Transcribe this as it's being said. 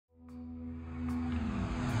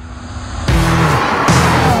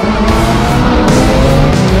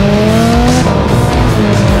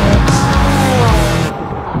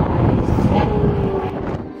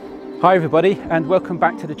Hi everybody, and welcome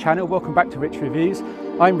back to the channel. Welcome back to Rich Reviews.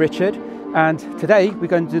 I'm Richard, and today we're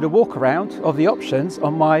going to do the walk around of the options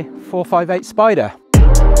on my 458 Spider.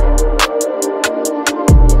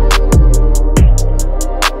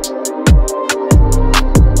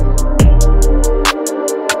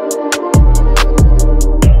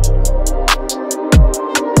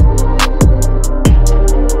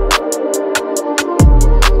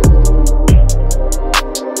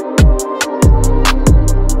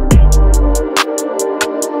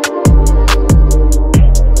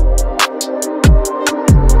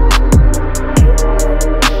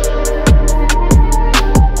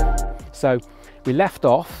 So we left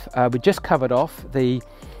off, we just covered off the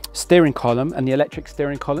steering column and the electric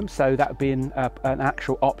steering column. So that would be an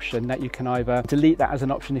actual option that you can either delete that as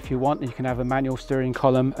an option if you want, and you can have a manual steering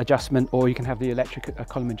column adjustment, or you can have the electric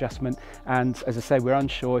column adjustment. And as I say, we're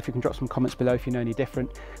unsure. If you can drop some comments below if you know any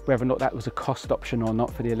different, whether or not that was a cost option or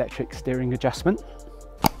not for the electric steering adjustment.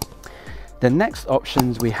 The next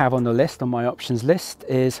options we have on the list, on my options list,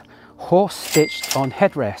 is horse stitched on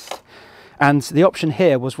headrest. And the option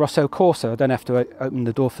here was Rosso Corsa. I don't have to open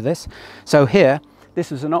the door for this. So here,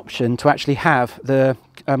 this is an option to actually have the,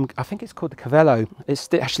 I think it's called the Cavello.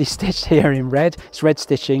 It's actually stitched here in red. It's red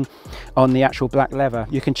stitching on the actual black leather.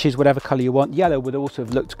 You can choose whatever color you want. Yellow would also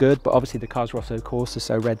have looked good, but obviously the car's Rosso Corsa,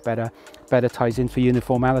 so red better ties in for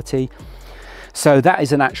uniformity. So that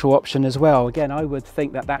is an actual option as well. Again, I would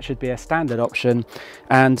think that that should be a standard option,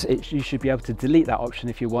 and you should be able to delete that option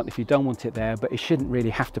if you want, if you don't want it there, but you shouldn't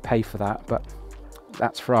really have to pay for that. But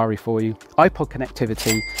that's Ferrari for you. iPod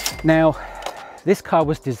connectivity. Now, this car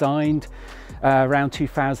was designed around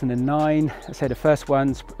 2009. So the first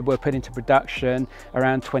ones were put into production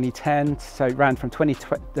around 2010. So it ran from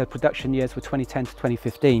the production years were 2010 to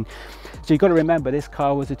 2015. So you've got to remember, this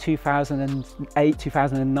car was a 2008,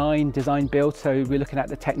 2009 design build. So we're looking at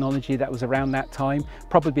the technology that was around that time,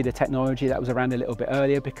 probably the technology that was around a little bit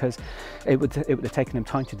earlier, because it would have taken them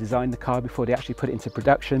time to design the car before they actually put it into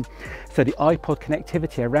production. So the iPod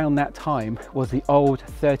connectivity around that time was the old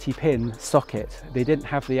 30-pin socket. They didn't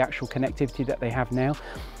have the actual connectivity that they have now.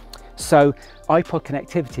 So iPod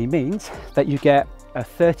connectivity means that you get a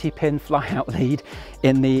 30-pin fly-out lead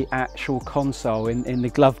in the actual console, in the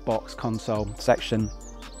glove box console section.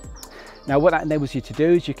 Now what that enables you to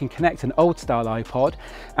do is you can connect an old style iPod,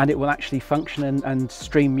 and it will actually function and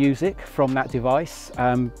stream music from that device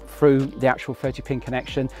through the actual 30-pin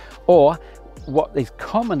connection, or what is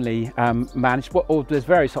commonly managed, or there's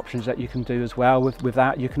various options that you can do as well with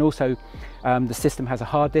that. You can also, the system has a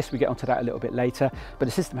hard disk, we get onto that a little bit later, but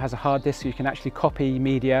the system has a hard disk, so you can actually copy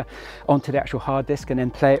media onto the actual hard disk and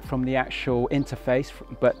then play it from the actual interface,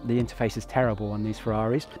 but the interface is terrible on these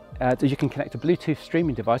Ferraris. So you can connect a Bluetooth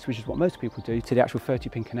streaming device, which is what most people do, to the actual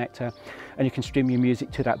 30-pin connector, and you can stream your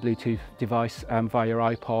music to that Bluetooth device via your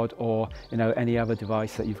iPod, or any other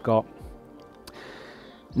device that you've got.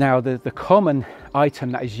 Now, the common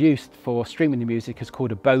item that is used for streaming the music is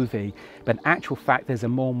called a Bovie, but in actual fact there's a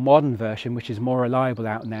more modern version which is more reliable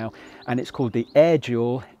out now, and it's called the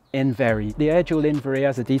AirDual InVeri. The AirDual InVeri,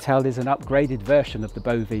 as a detail, is an upgraded version of the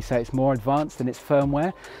Bovie, so it's more advanced in its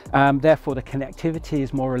firmware, therefore the connectivity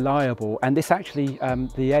is more reliable. And this actually,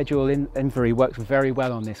 the AirDual InVeri works very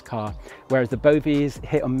well on this car, whereas the Bovie is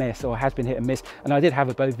hit and miss, or has been hit and miss. And I did have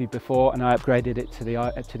a Bovie before, and I upgraded it to the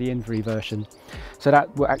InVeri version, so that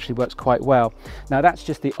actually works quite well. Now that's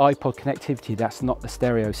just the iPod connectivity, that's not the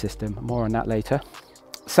stereo system. More on that later.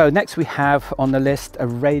 So next we have on the list a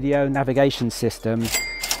radio navigation system.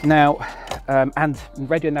 Now, and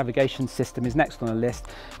radio navigation system is next on the list,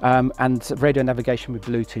 and radio navigation with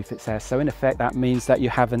Bluetooth, it says. So in effect, that means that you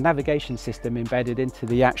have a navigation system embedded into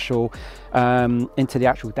the actual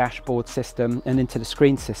dashboard system and into the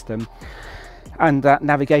screen system. And that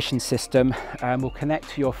navigation system will connect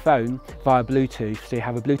to your phone via Bluetooth. So you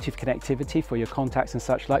have a Bluetooth connectivity for your contacts and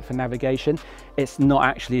such like for navigation. It's not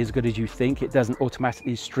actually as good as you think. It doesn't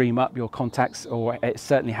automatically stream up your contacts, or it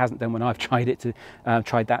certainly hasn't done when I've tried it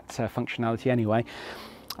tried that functionality anyway.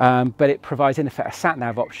 But it provides in effect a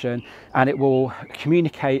sat-nav option, and it will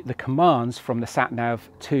communicate the commands from the sat-nav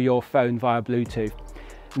to your phone via Bluetooth.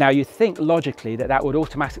 Now you'd think logically that that would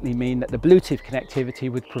automatically mean that the Bluetooth connectivity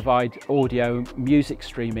would provide audio music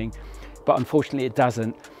streaming, but unfortunately it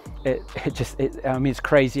doesn't. I mean, it's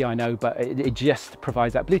crazy, I know, but it just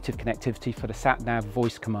provides that Bluetooth connectivity for the sat-nav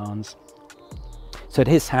voice commands. So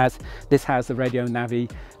this has the radio navi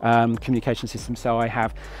communication system. So I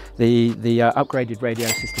have the upgraded radio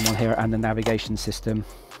system on here and the navigation system.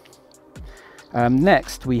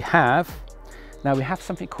 Next we have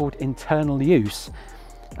something called internal use.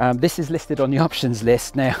 This is listed on the options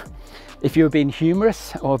list. Now, if you were being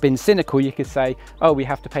humorous or being cynical, you could say, oh, we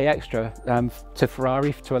have to pay extra to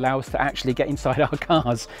Ferrari to allow us to actually get inside our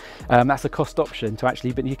cars. That's a cost option to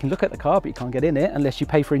actually, but you can look at the car, but you can't get in it unless you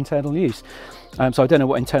pay for internal use. So I don't know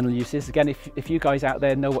what internal use is. Again, if you guys out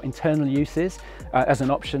there know what internal use is as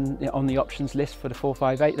an option on the options list for the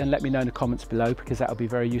 458, then let me know in the comments below, because that'll be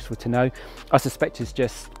very useful to know. I suspect it's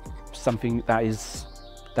just something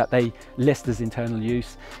that they list as internal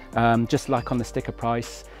use, just like on the sticker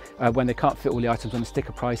price. When they can't fit all the items on the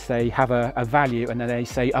sticker price, they have a value and then they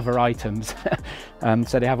say other items.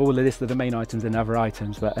 So they have all the list of the main items and other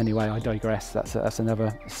items. But anyway, I digress. That's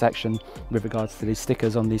another section with regards to these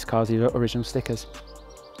stickers on these cars, the original stickers.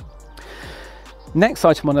 Next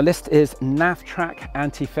item on the list is NavTrack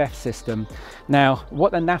anti-theft system. Now,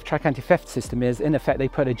 what the NavTrack anti-theft system is, in effect, they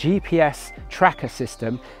put a GPS tracker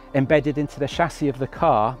system embedded into the chassis of the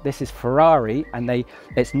car. This is Ferrari, and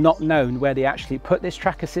it's not known where they actually put this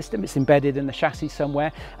tracker system. It's embedded in the chassis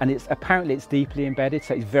somewhere, and apparently it's deeply embedded,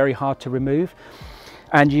 so it's very hard to remove.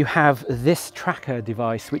 And you have this tracker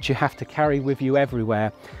device, which you have to carry with you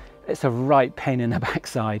everywhere. It's a right pain in the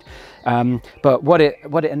backside, but what it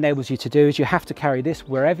enables you to do is you have to carry this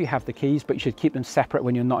wherever you have the keys, but you should keep them separate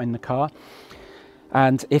when you're not in the car.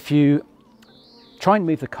 And if you try and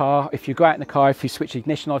move the car, if you go out in the car, if you switch the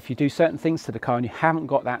ignition off, if you do certain things to the car and you haven't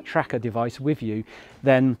got that tracker device with you,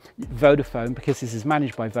 then Vodafone, because this is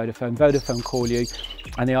managed by Vodafone call you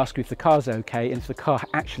and they ask you if the car's okay, and if the car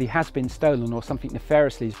actually has been stolen or something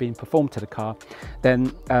nefariously is being performed to the car,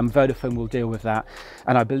 then Vodafone will deal with that.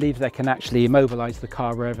 And I believe they can actually immobilize the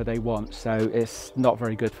car wherever they want. So it's not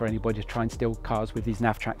very good for anybody to try and steal cars with these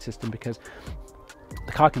NavTrack system, because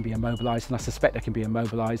the car can be immobilized, and I suspect they can be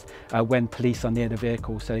immobilized when police are near the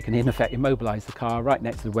vehicle, so they can in effect immobilize the car right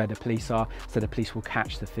next to where the police are, so the police will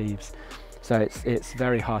catch the thieves. So it's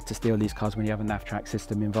very hard to steal these cars when you have a NavTrack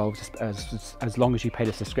system involved, as long as you pay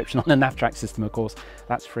the subscription on the NavTrack system, of course.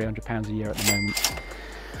 That's £300 a year at the moment.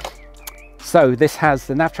 So this has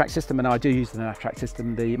the NavTrack system, and I do use the NavTrack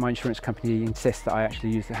system. My insurance company insists that I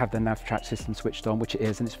actually have the NavTrack system switched on, which it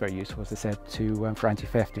is, and it's very useful, as I said, for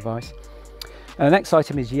anti-theft device. And the next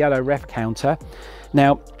item is yellow rev counter.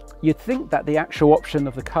 Now, you'd think that the actual option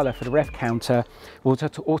of the colour for the rev counter will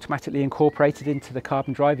automatically incorporate it into the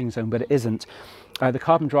carbon driving zone, but it isn't. The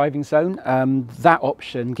carbon driving zone, that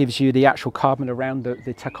option gives you the actual carbon around the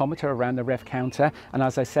tachometer, around the rev counter. And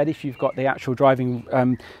as I said, if you've got the actual driving,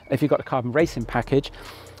 if you've got the carbon racing package,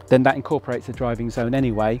 then that incorporates the driving zone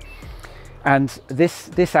anyway. And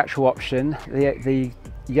this actual option, the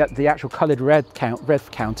actual coloured rev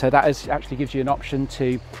counter, that actually gives you an option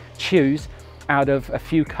to choose out of a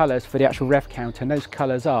few colours for the actual rev counter, and those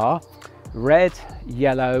colours are red,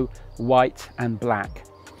 yellow, white and black.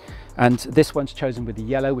 And this one's chosen with the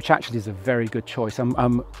yellow, which actually is a very good choice.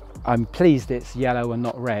 I'm pleased it's yellow and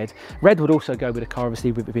not red. Red would also go with the car,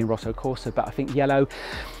 obviously, with it being Rosso Corsa, but I think yellow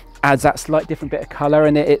adds that slight different bit of colour,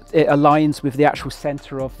 and it aligns with the actual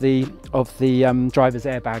centre of the driver's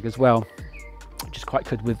airbag as well, which is quite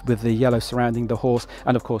good with the yellow surrounding the horse,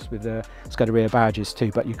 and of course with the Scuderia badges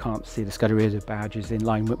too, but you can't see the Scuderia badges in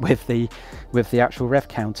line with the actual rev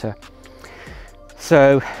counter.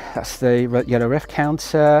 So that's the yellow rev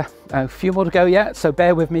counter. A few more to go yet, so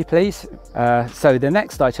bear with me please. So the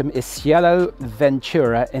next item is Cielo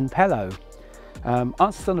Ventura Impello.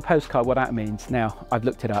 Answers on the postcard what that means. Now I've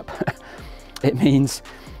looked it up. it means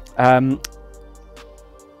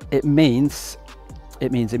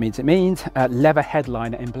leather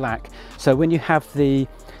headliner in black. So when you have the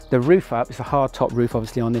roof up, it's a hard top roof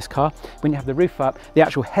obviously on this car. When you have the roof up, the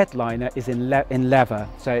actual headliner is in leather.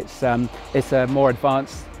 So it's a more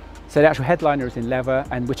advanced. So the actual headliner is in leather,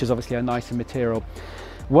 and which is obviously a nicer material.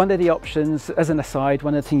 One of the options, as an aside,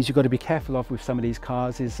 one of the things you've got to be careful of with some of these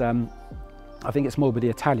cars is I think it's more with the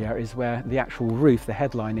Italia, is where the actual roof, the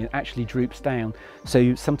headliner, actually droops down.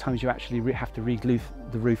 So sometimes you actually have to re-glue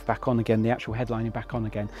the roof back on again, the actual headlining back on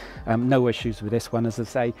again. No issues with this one. As I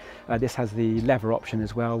say, this has the leather option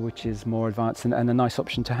as well, which is more advanced and a nice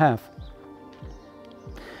option to have.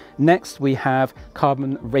 Next we have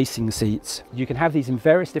carbon racing seats. You can have these in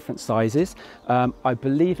various different sizes. I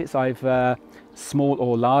believe it's either small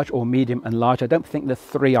or large, or medium and large. I don't think there's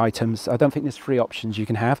three items. I don't think there's three options you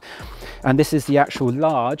can have. And this is the actual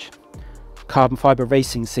large carbon fiber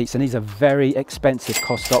racing seats, and these are very expensive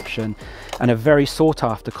cost option and a very sought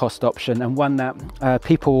after cost option, and one that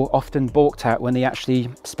people often balked at when they actually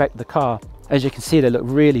spec the car. As you can see, they look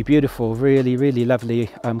really beautiful, really lovely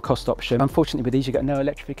cost option. Unfortunately with these you get no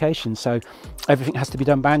electrification, so everything has to be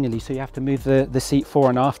done manually, so you have to move the seat fore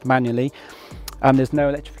and aft manually. There's no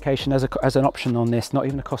electrification as an option on this, not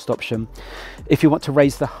even a cost option. If you want to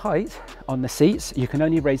raise the height on the seats, you can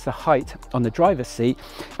only raise the height on the driver's seat,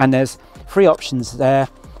 and there's 3 options there,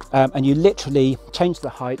 and you literally change the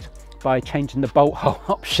height by changing the bolt hole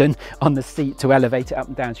option on the seat to elevate it up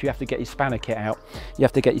and down. So you have to get your spanner kit out, you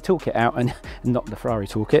have to get your toolkit out, and not the Ferrari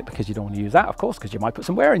toolkit, because you don't want to use that, of course, because you might put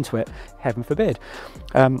some wear into it, heaven forbid.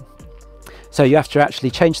 So you have to actually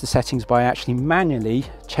change the settings by actually manually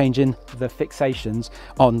changing the fixations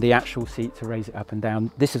on the actual seat to raise it up and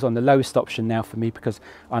down. This is on the lowest option now for me because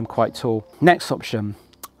I'm quite tall. Next option,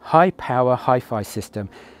 high power hi-fi system.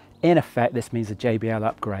 In effect, this means a JBL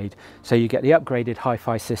upgrade. So you get the upgraded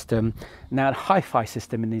hi-fi system. Now the hi-fi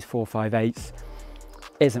system in these 458s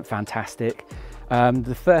isn't fantastic.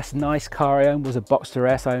 The first nice car I owned was a Boxster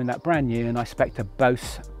S. I owned that brand new, and I spec'd a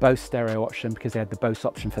Bose stereo option because they had the Bose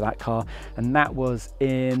option for that car, and that was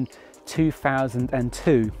in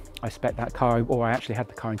 2002. I spec'd that car, or I actually had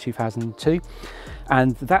the car in 2002,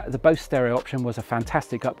 and the Bose stereo option was a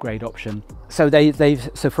fantastic upgrade option. So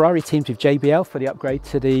so Ferrari teamed with JBL for the upgrade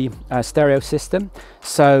to the stereo system.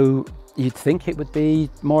 So you'd think it would be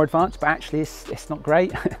more advanced, but actually it's not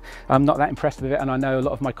great. I'm not that impressed with it, and I know a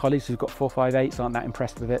lot of my colleagues who've got 458s aren't that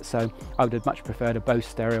impressed with it, so I would have much preferred a Bose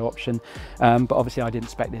stereo option. But obviously I didn't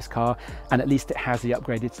spec this car, and at least it has the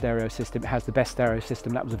upgraded stereo system. It has the best stereo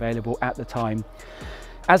system that was available at the time.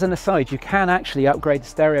 As an aside, you can actually upgrade the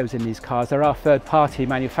stereos in these cars. There are third-party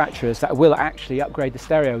manufacturers that will actually upgrade the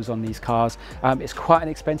stereos on these cars. It's quite an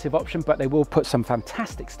expensive option, but they will put some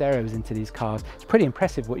fantastic stereos into these cars. It's pretty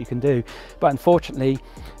impressive what you can do. But unfortunately,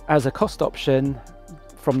 as a cost option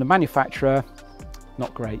from the manufacturer,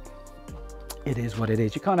 not great. It is what it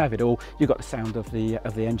is. You can't have it all. You've got the sound of the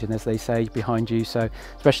engine, as they say, behind you. So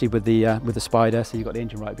especially with the Spider, so you've got the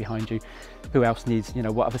engine right behind you. Who else needs, you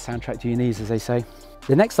know, what other soundtrack do you need, as they say?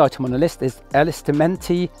 The next item on the list is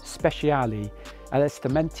Allestimenti Speciali.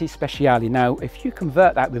 Allestimenti Speciali. Now, if you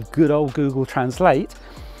convert that with good old Google Translate,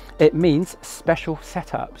 it means special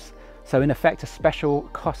setups. So in effect, a special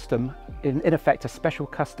custom, in effect, a special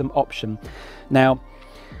custom option. Now,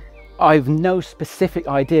 I've no specific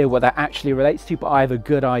idea what that actually relates to, but I have a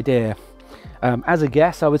good idea. As a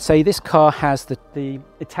guess, I would say this car has the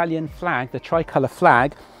Italian flag, the tricolour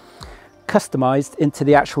flag, customized into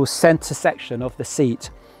the actual center section of the seat,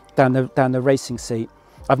 down the racing seat.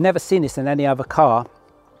 I've never seen this in any other car.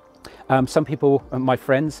 Some people, my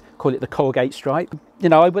friends, call it the Colgate stripe. You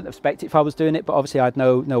know, I wouldn't expect it if I was doing it, but obviously I had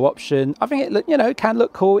no option. I think it, you know, it can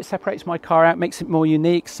look cool. It separates my car out, makes it more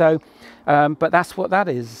unique. So, but that's what that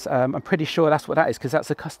is. I'm pretty sure that's what that is, because that's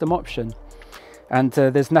a custom option, and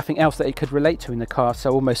there's nothing else that it could relate to in the car.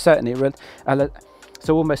 So almost certainly, Allestimenti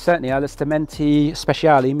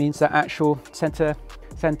Speciali means that actual center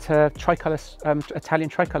tricolour, Italian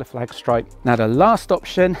tricolour flag stripe. Now the last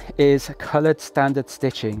option is coloured standard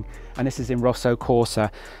stitching, and this is in Rosso Corsa,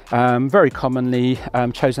 very commonly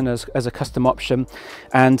chosen as a custom option,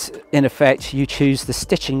 and in effect you choose the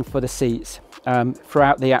stitching for the seats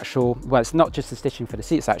throughout the actual, well, it's not just the stitching for the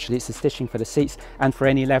seats actually, it's the stitching for the seats and for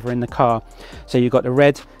any leather in the car. So you've got the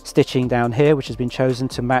red stitching down here, which has been chosen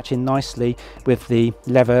to match in nicely with the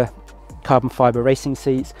leather carbon fibre racing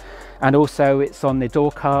seats, and also it's on the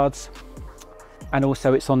door cards, and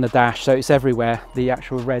also it's on the dash, so it's everywhere, the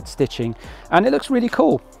actual red stitching, and it looks really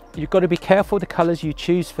cool. You've got to be careful the colours you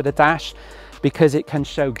choose for the dash, because it can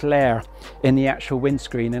show glare in the actual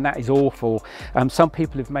windscreen, and that is awful. Some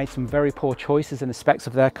people have made some very poor choices in the specs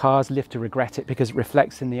of their cars, live to regret it, because it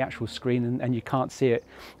reflects in the actual screen, and you can't see it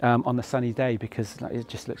on the sunny day, because it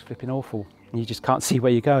just looks flipping awful and you just can't see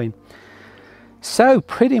where you're going. So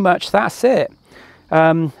pretty much that's it.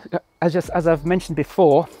 As I've mentioned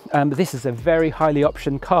before, this is a very highly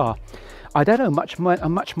optioned car. I don't know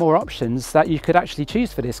much more options that you could actually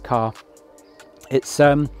choose for this car. It's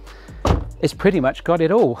pretty much got it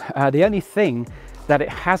all. The only thing that it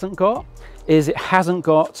hasn't got is it hasn't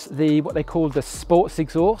got what they call the sports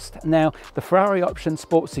exhaust. Now the Ferrari option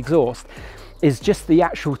sports exhaust is just the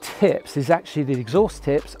actual tips, is actually the exhaust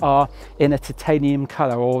tips are in a titanium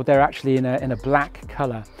color, or they're actually in a black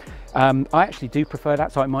color. I actually do prefer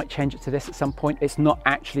that, so I might change it to this at some point. It's not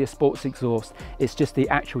actually a sports exhaust, it's just the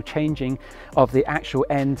actual changing of the actual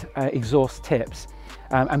end exhaust tips.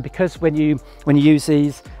 And because when you use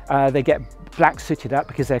these, they get black suited up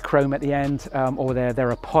because they're chrome at the end, or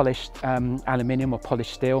they're a polished aluminium or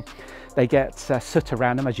polished steel. They get soot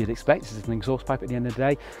around them, as you'd expect. This is an exhaust pipe at the end of the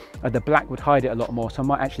day. The black would hide it a lot more, so I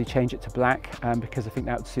might actually change it to black because I think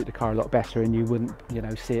that would suit the car a lot better, and you wouldn't, you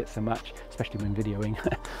know, see it so much, especially when videoing.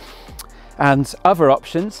 And other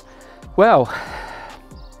options, well,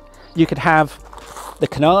 you could have the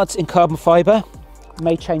canards in carbon fibre.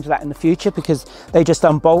 May change that in the future because they just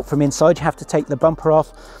unbolt from inside. You have to take the bumper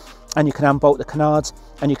off, and you can unbolt the canards,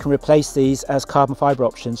 and you can replace these as carbon fibre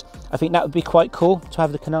options. I think that would be quite cool to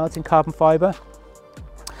have the canards in carbon fibre.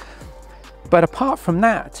 But apart from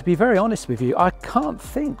that, to be very honest with you, I can't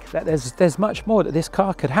think that there's much more that this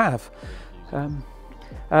car could have.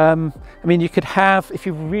 I mean, you could have, if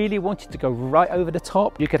you really wanted to go right over the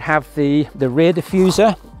top, you could have the rear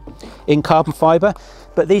diffuser in carbon fibre,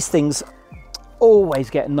 but these things always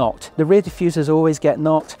get knocked. The rear diffusers always get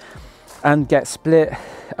knocked and get split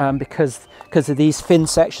because of these thin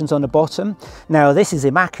sections on the bottom. Now this is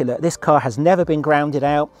immaculate. This car has never been grounded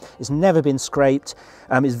out. It's never been scraped.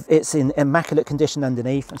 It's in immaculate condition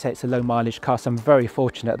underneath. I say it's a low mileage car, so I'm very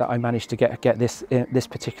fortunate that I managed to get this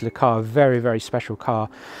particular car. A very, very special car.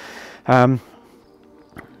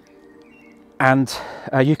 And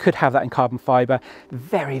you could have that in carbon fibre.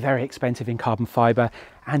 Very, very expensive in carbon fibre,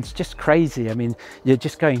 and just crazy. I mean, you're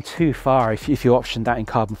just going too far if you option that in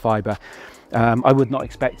carbon fibre. I would not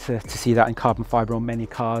expect to see that in carbon fibre on many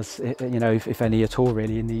cars, you know, if any at all,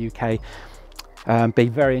 really, in the UK. Be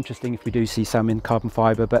very interesting if we do see some in carbon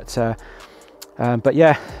fibre, but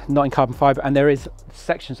yeah, not in carbon fibre. And there is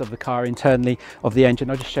sections of the car internally of the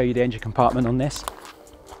engine. I'll just show you the engine compartment on this.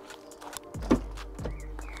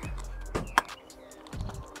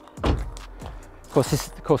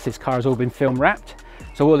 Of course, this car has all been film wrapped.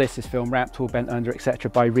 So all this is film wrapped, all bent under,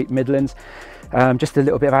 etc. by Rich Midlands. Just a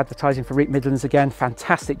little bit of advertising for Rich Midlands again.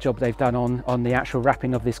 Fantastic job they've done on the actual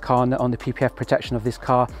wrapping of this car, on the PPF protection of this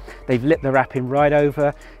car. They've lit the wrapping right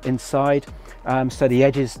over inside, so the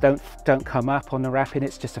edges don't come up on the wrapping.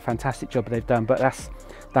 It's just a fantastic job they've done. But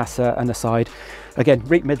that's an aside. Again,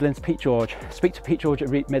 Rich Midlands, Pete George. Speak to Pete George at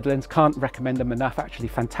Rich Midlands. Can't recommend them enough. Actually,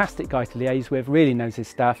 fantastic guy to liaise with. Really knows his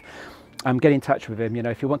stuff. Get in touch with him. You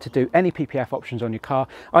know, if you want to do any PPF options on your car.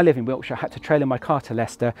 I live in Wiltshire. I had to trailer my car to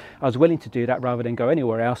Leicester. I was willing to do that rather than go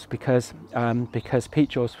anywhere else because Pete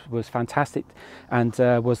George was fantastic and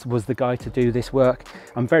was the guy to do this work.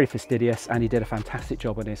 I'm very fastidious, and he did a fantastic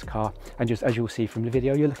job on his car, and just as you'll see from the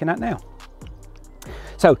video you're looking at now.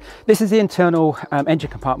 So this is the internal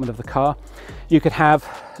engine compartment of the car. You could have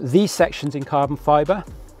these sections in carbon fibre.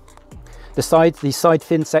 These side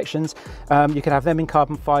fin sections, you can have them in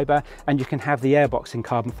carbon fibre, and you can have the airbox in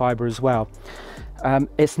carbon fibre as well.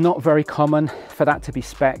 It's not very common for that to be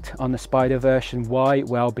spec'd on the Spider version. Why?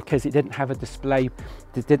 Well, because it didn't have a display.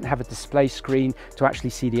 It didn't have a display screen to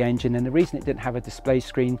actually see the engine, and the reason it didn't have a display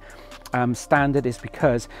screen standard is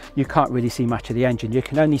because you can't really see much of the engine. You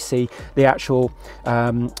can only see the actual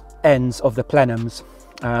ends of the plenums.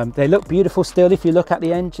 They look beautiful still. If you look at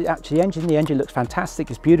the engine, the engine looks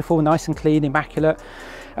fantastic. It's beautiful, nice and clean, immaculate.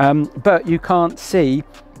 But you can't see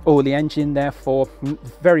all the engine. Therefore,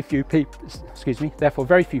 very few people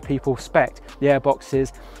spec the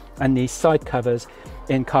airboxes and the side covers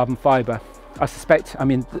in carbon fibre.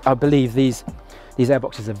 I believe these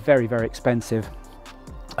airboxes are very, very expensive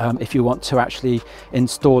if you want to actually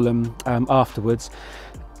install them afterwards.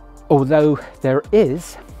 Although there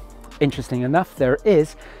is, interesting enough, there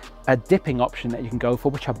is a dipping option that you can go for,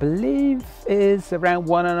 which I believe is around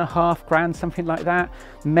 £1.5 grand, something like that,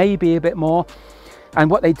 maybe a bit more. And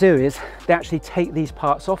what they do is they actually take these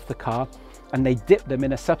parts off the car and they dip them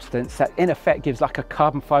in a substance that in effect gives like a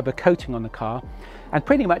carbon fibre coating on the car, and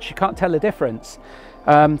pretty much you can't tell the difference.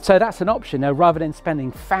 So that's an option. Now, rather than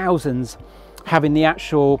spending thousands having the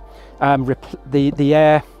actual the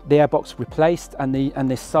airbox replaced and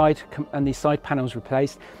the side panels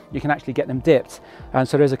replaced, you can actually get them dipped. And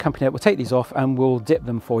so there's a company that will take these off and will dip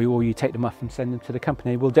them for you, or you take them off and send them to the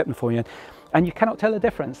company, we'll dip them for you, and you cannot tell the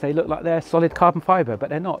difference. They look like they're solid carbon fibre, but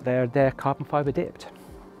they're not. They're carbon fibre dipped.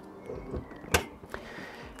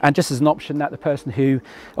 And just as an option, that the person who,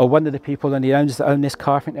 or one of the people and the owners that own this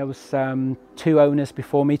car, I think there was 2 or 3 owners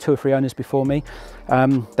before me,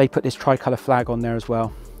 they put this tricolour flag on there as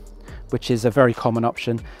well, which is a very common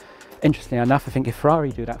option. Interestingly enough, I think if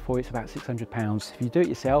Ferrari do that for you, it's about £600. If you do it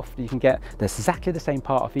yourself, you can get exactly the same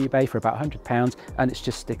part off eBay for about £100, and it's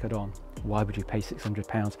just stickered on. Why would you pay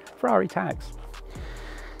 £600? Ferrari tax.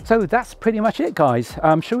 So that's pretty much it, guys.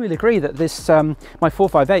 I'm sure you'll agree that this my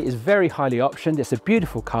 458 is very highly optioned. It's a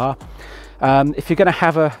beautiful car. If you're going to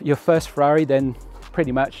have your first Ferrari, then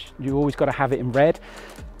pretty much you always got to have it in red.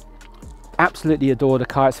 absolutely adore the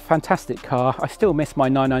car. It's a fantastic car. I still miss my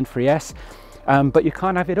 993S. But you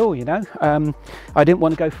can't have it all, you know. I didn't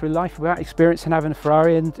want to go through life without experiencing having a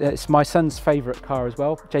Ferrari, and it's my son's favourite car as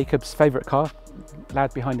well, Jacob's favourite car,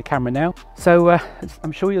 lad behind the camera now. So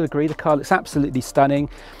I'm sure you'll agree the car looks absolutely stunning,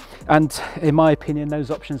 and in my opinion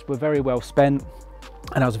those options were very well spent,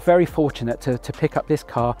 and I was very fortunate to pick up this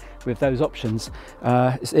car with those options.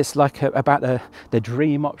 It's like about the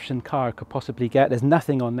dream option car I could possibly get. There's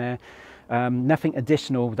nothing on there. Nothing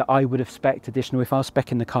additional that I would have spec'd additional if I was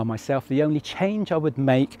speccing the car myself. The only change I would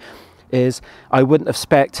make is I wouldn't have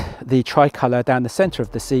spec'd the tricolour down the centre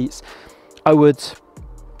of the seats. I would,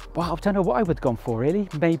 well, I don't know what I would have gone for really.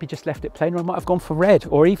 Maybe just left it plain, or I might have gone for red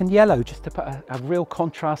or even yellow, just to put a real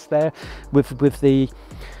contrast there with the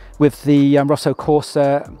Rosso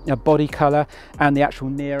Corsa body colour and the actual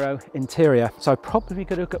Nero interior. So I probably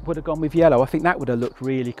would have gone with yellow. I think that would have looked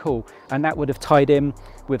really cool, and that would have tied in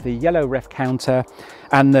with the yellow ref counter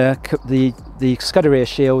and the Scuderia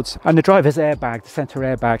shields and the driver's airbag, the centre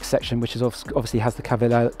airbag section, which is obviously has the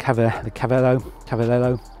Cavallo,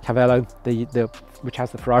 which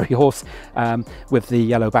has the Ferrari horse with the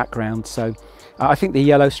yellow background. So I think the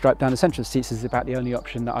yellow stripe down the centre of the seats is about the only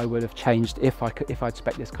option that I would have changed if I'd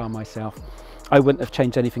spec this car myself. I wouldn't have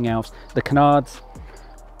changed anything else. The canards,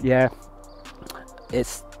 yeah,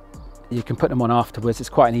 you can put them on afterwards. It's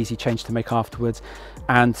quite an easy change to make afterwards,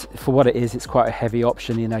 and for what it is, it's quite a heavy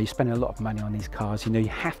option. You know, you're spending a lot of money on these cars. You know, you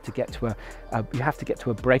have to get to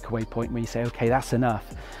a breakaway point where you say, okay, that's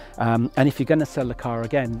enough. And if you're going to sell the car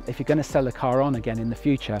again, if you're going to sell the car on again in the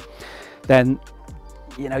future, then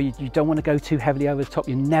you know, you don't want to go too heavily over the top.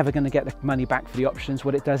 You're never going to get the money back for the options.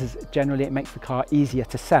 What it does is generally it makes the car easier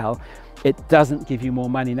to sell. It doesn't give you more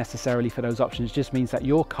money necessarily for those options. It just means that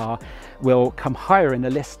your car will come higher in the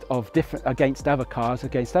list of against other cars,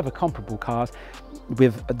 against other comparable cars.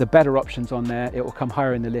 With the better options on there, it will come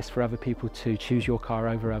higher in the list for other people to choose your car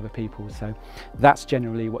over other people. So that's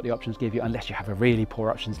generally what the options give you, unless you have a really poor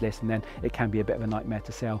options list, and then it can be a bit of a nightmare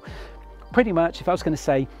to sell. Pretty much, if I was going to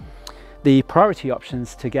say the priority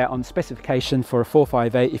options to get on specification for a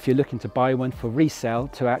 458, if you're looking to buy one for resale,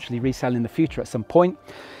 to actually resell in the future at some point,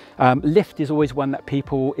 lift is always one that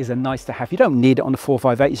is a nice to have. You don't need it on the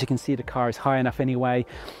 458. As you can see, the car is high enough anyway.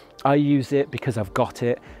 I use it because I've got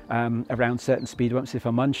it around certain speed bumps. If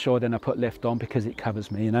I'm unsure, then I put lift on because it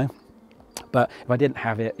covers me, you know. But if I didn't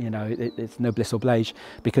have it, you know, it's no bliss or blage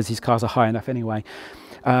because these cars are high enough anyway.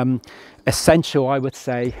 Essential, I would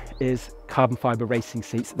say, is carbon fiber racing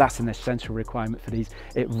seats. That's an essential requirement for these.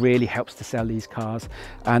 It really helps to sell these cars,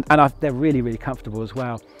 and they're really, really comfortable as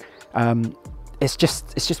well. It's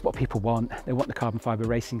just what people want. They want the carbon fiber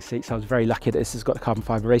racing seats. So I was very lucky that this has got the carbon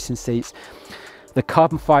fiber racing seats. The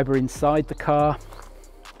carbon fiber inside the car,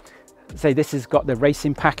 say this has got the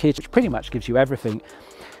racing package, which pretty much gives you everything.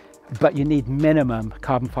 But you need minimum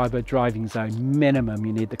carbon fiber driving zone. Minimum,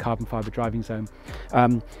 you need the carbon fiber driving zone.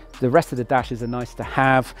 The rest of the dashes are nice to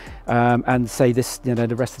have, and say this, you know,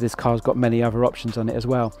 the rest of this car's got many other options on it as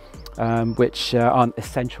well, which aren't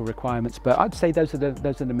essential requirements. But I'd say those are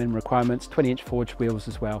the minimum requirements. 20-inch forged wheels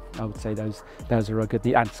as well. I would say those are a good.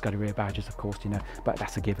 And Scuderia badges, of course, you know. But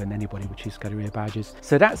that's a given. Anybody would choose Scuderia badges.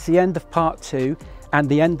 So that's the end of part 2 and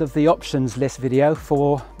the end of the options list video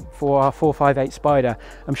for our 458 Spider.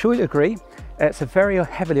 I'm sure you'll agree, it's a very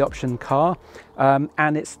heavily optioned car,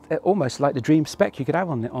 and it's almost like the dream spec you could have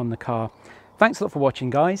on the car. Thanks a lot for watching,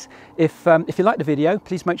 guys. If you like the video,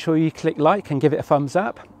 please make sure you click like and give it a thumbs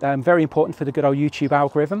up. Very important for the good old YouTube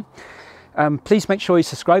algorithm. Please make sure you're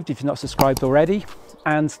subscribed if you're not subscribed already,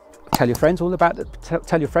 and tell your friends all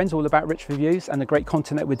about Rich Reviews and the great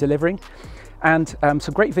content that we're delivering. And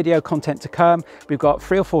some great video content to come. We've got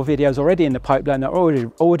 3 or 4 videos already in the pipeline that are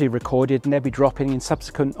already recorded, and they'll be dropping on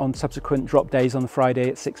subsequent drop days on Friday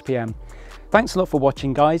at 6 p.m. Thanks a lot for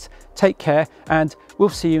watching, guys. Take care, and we'll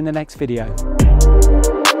see you in the next video.